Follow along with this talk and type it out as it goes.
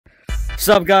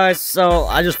Sup guys, so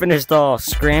I just finished the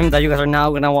Scrim that you guys are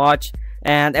now gonna watch,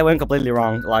 and it went completely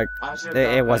wrong. Like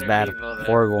it was bad,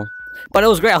 horrible, but it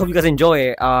was great. I hope you guys enjoy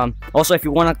it. Also, if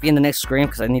you want to be in the next Scrim,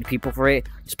 because I need people for it,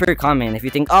 just put your comment. If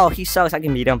you think, oh, he sucks, I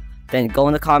can beat him, then go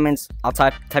in the comments. I'll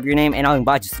type your name and I'll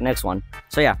invite you to the next one.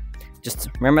 So yeah, just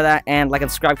remember that and like and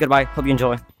subscribe. Goodbye. Hope you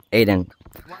enjoy. Aiden,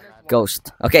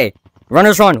 Ghost. Okay,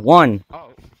 runners run. 1,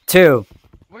 2,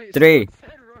 3,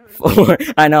 4.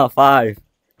 I know 5,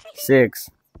 6,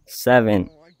 7,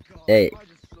 8,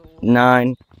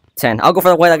 9, 10. I'll go for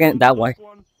the white again. That way.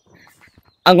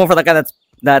 I'm going for the guy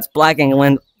that's black and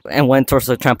went towards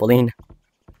the trampoline.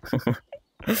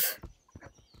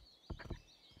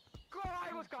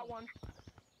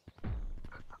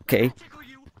 Okay.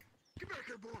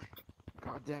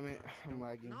 God damn it, I'm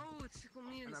lagging. No, it's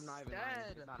me and I'm not even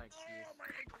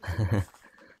instead.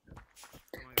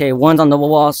 Okay, one's on the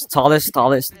walls. Tallest.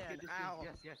 Yes.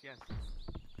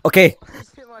 Okay.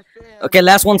 Okay,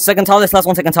 last one, second tallest. Last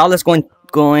one, second tallest.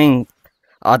 Going.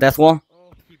 Death wall.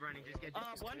 Keep running, just get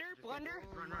Blunder.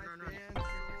 Run.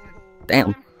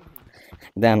 Damn.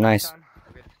 Damn, nice.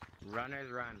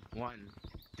 Runners run. 1,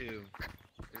 2,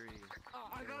 3.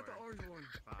 I got the orange one.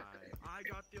 5. I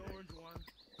got the orange one.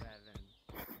 7,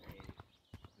 8,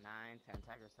 9, 10.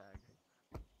 Tiger's tag.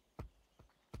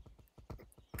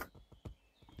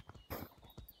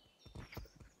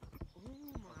 Oh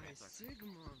my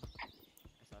Sigma.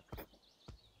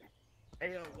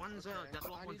 Hey, one's death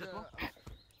wall, one's death wall.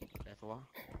 Death wall.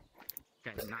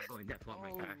 Okay, not going death wall,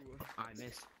 my guy. I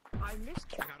missed.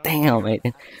 Damn,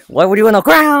 Aiden. Why would you on the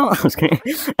ground? I was kidding.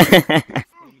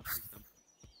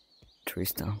 Tree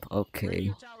stump.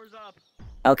 Okay.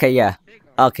 Okay, yeah.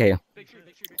 Okay.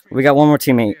 We got one more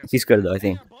teammate. He's good though, I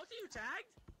think.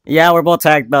 Yeah, we're both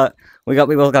tagged, but we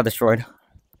both got destroyed.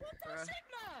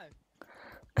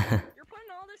 You're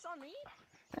putting all this on me?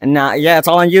 Nah, yeah, it's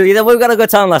all on you. Either we got a good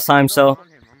time last time, so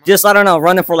just I don't know,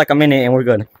 run it for like a minute and we're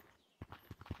good.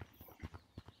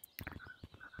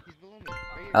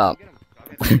 Oh.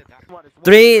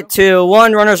 3, 2,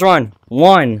 1, runners run.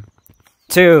 1,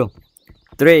 2,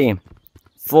 3,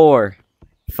 4,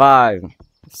 5,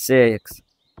 6,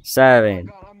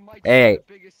 7, 8,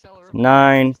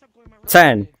 9,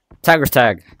 10. Tiger's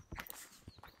tag.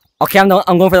 Okay, I'm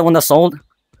going for the one that sold.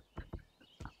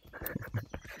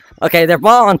 Okay, they're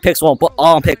all on pick wall, but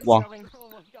all on pick wall. Oh my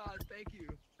god, thank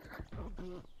you.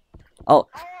 Oh.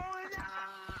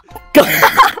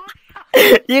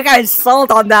 You guys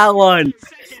sold on that one.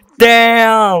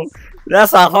 Damn.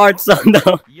 That's a hard song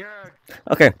though.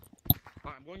 Okay.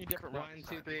 I'm going a different 1,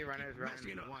 2, 3, runners run.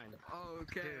 1.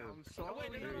 Okay, I'm sorry.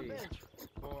 3,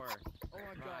 4. Oh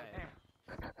my god.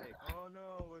 6, Oh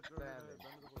no, what's 7,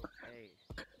 8,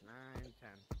 9,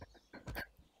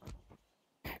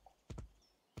 10.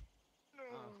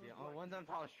 Oh, one's on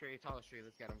tallest tree.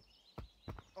 Let's get him.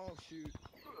 Oh shoot.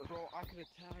 Bro, I could have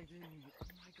tagged him. Oh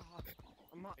my god.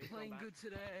 I'm not playing good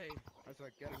today. I was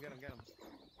like, get him. Did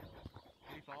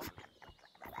he fall?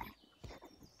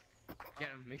 Get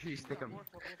him. Make sure you stick him.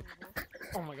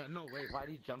 Oh my god, no, wait. Why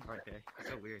did he jump right there? It's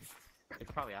so weird.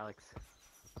 It's probably Alex.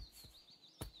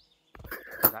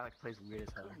 Alex plays weird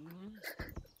as hell. Oh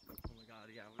my god,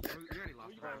 yeah. We already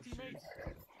lost the round.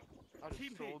 I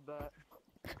just sold that.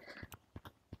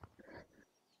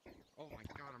 Oh my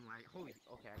god, I'm like, holy.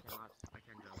 Okay, I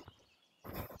can jump.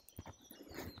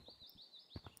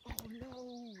 Oh no!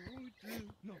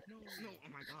 No! Oh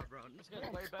my god, bro! This guy's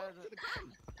way better than.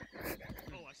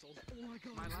 Oh, I sold. Oh my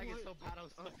god! My lag is so bad. I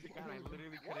was stuck. I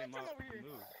literally couldn't move.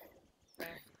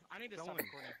 I need to stop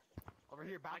recording. Over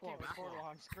here, back wall.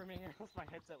 I'm screaming with my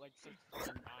headset like 6 or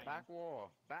 9. Back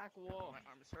wall. My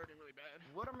arm is hurting really bad.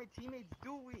 What are my teammates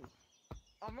doing?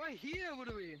 I'm right here. What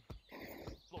are we?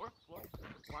 Floor.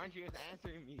 Why aren't you guys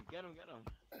answering me? Get him.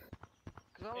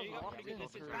 Cause I was walking.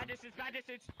 Bad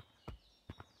distance.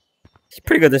 It's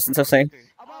pretty good distance, I'm saying.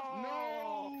 Oh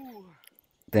no!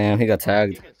 Damn, he got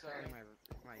tagged.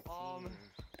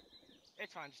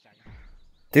 It's fine, just tag him.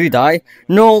 Did he die?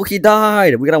 No, he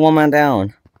died. We got one man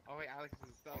down. Oh wait, Alex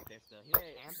is still there.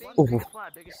 Oh.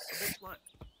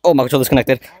 Oh, my controller's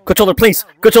connected. Controller, please.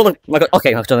 Controller.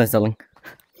 Okay, my controller's selling.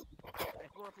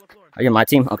 Are you my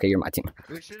team? Okay, you're my team.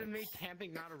 We should have made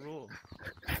camping not a rule.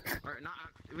 Or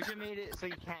not. We should have made it so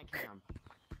you can't camp.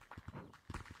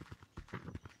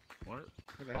 What?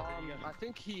 I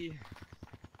think he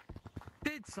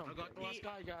did something. I got the last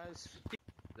guy, guys.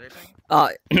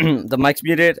 The mic's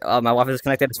muted. My Wi-Fi is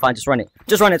connected. It's fine. Just run it.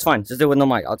 It's fine. Just do it with no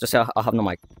mic. I'll have no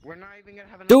mic. We're not even gonna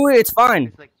have do it. It's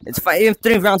fine. It's fine. Even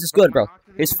 3 rounds is good, bro.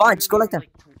 It's fine. Just go like that.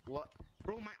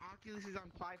 Bro, my Oculus is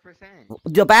on 5%.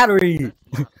 The battery.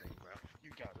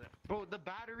 Bro, the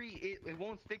battery, it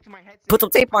won't stick to my headset. Put some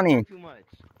tape on it. Too much.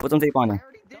 Put some tape on I it.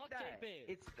 already did that.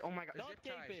 It's, oh my god.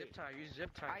 Zip tie. Use zip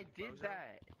tie. I did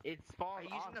that. It's falls Are you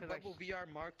off. using the Bubble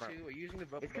VR Mark II? Are you using the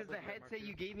Bubble? It's because the headset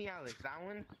you gave me, Alex. That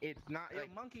one, it's not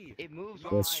like monkey. it moves.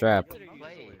 It's strapped.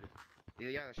 Play.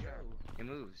 Yeah, the strap. It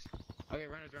moves. Okay,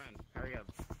 runners run. Hurry up.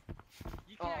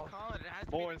 You can't call it. It has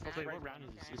to Boys, be. let's say, what round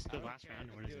is this? It's the last round,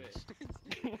 or what is this?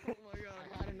 Oh my god.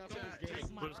 I had enough of this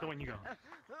game. Let's go when you go.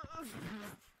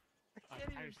 I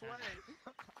can't even play.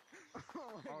 Oh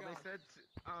my Oh, god. they said,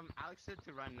 Alex said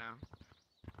to run now.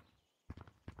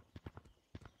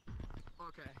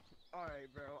 Okay.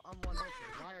 Alright, bro. I'm one.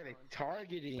 Why are they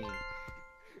targeting?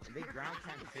 They ground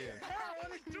time too.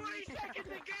 20 seconds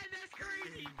again. That's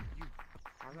crazy.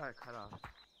 I got cut off.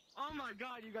 Oh my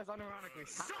god, you guys unironically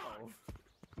suck.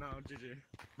 No, GG.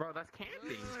 Bro, that's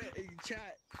camping.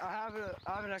 Chat, I have an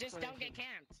explanation. Just don't get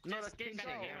camped. No, Just that's get pinching.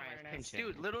 better. Yeah, pinching.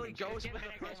 Dude, literally Ghost Get was the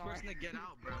better, first get person to get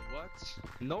out, bro. What?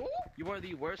 No? You are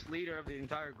the worst leader of the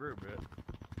entire group, bro.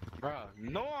 Bro,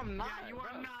 no, I'm not. Yeah, you are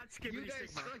bro. not Skippy You guys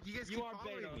Sigma. suck. You guys You keep are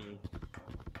following beta. me.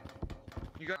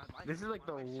 You got. This is like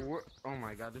the worst. Oh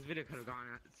my god, this video could have gone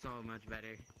so much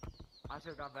better. I should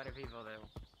have got better people though.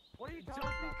 What are you talking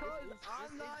about? Because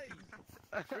I'm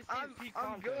not.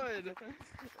 I'm good.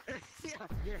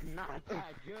 You're not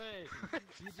that good.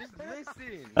 You just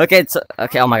listen. Okay,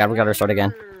 okay. Oh my god, we gotta restart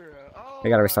again.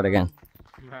 We gotta restart again.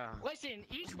 Bro. Listen,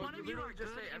 each one of you are good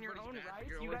in your own right.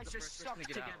 You guys just suck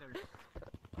together.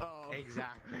 Oh.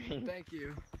 Exactly. Thank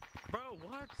you. Bro,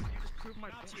 what? You just proved my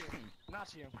Not you.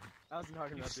 Not you. I wasn't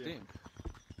talking about you.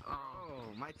 Oh,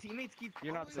 my teammates keep.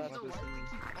 You're not following me, sad so with why this do they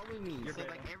keep following me? You're So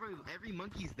beta. like every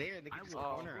monkey's there, and they can just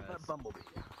corner us. Bumblebee.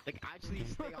 Like actually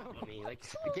stay off of me. Like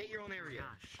get your own area.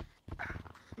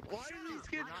 Why do these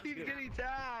kids Not keep good. getting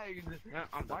tagged? Yeah,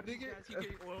 Why do these guys keep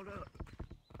getting oiled up?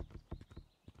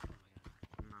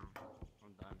 No,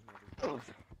 I'm done.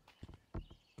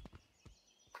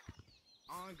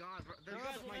 Oh my god, bro. This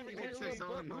God, is my wait, teammates wait, are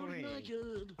so wait, annoying.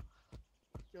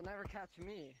 You'll never catch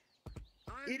me.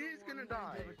 It is gonna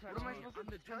die. What am I supposed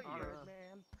to tell you?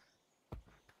 man.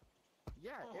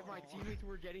 Yeah, if my teammates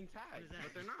were getting tagged,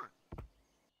 but they're not.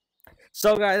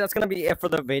 So guys, that's gonna be it for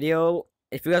the video.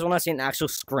 If you guys want to see an actual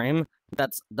scrim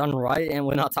that's done right and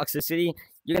without toxicity,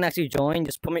 you can actually join.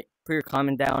 Just put your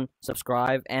comment down,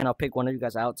 subscribe, and I'll pick one of you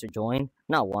guys out to join.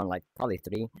 Not one, like probably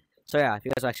 3. So yeah, if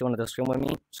you guys actually want to do a scrim with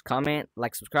me, just comment,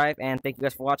 like, subscribe, and thank you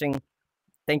guys for watching.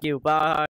 Thank you. Bye.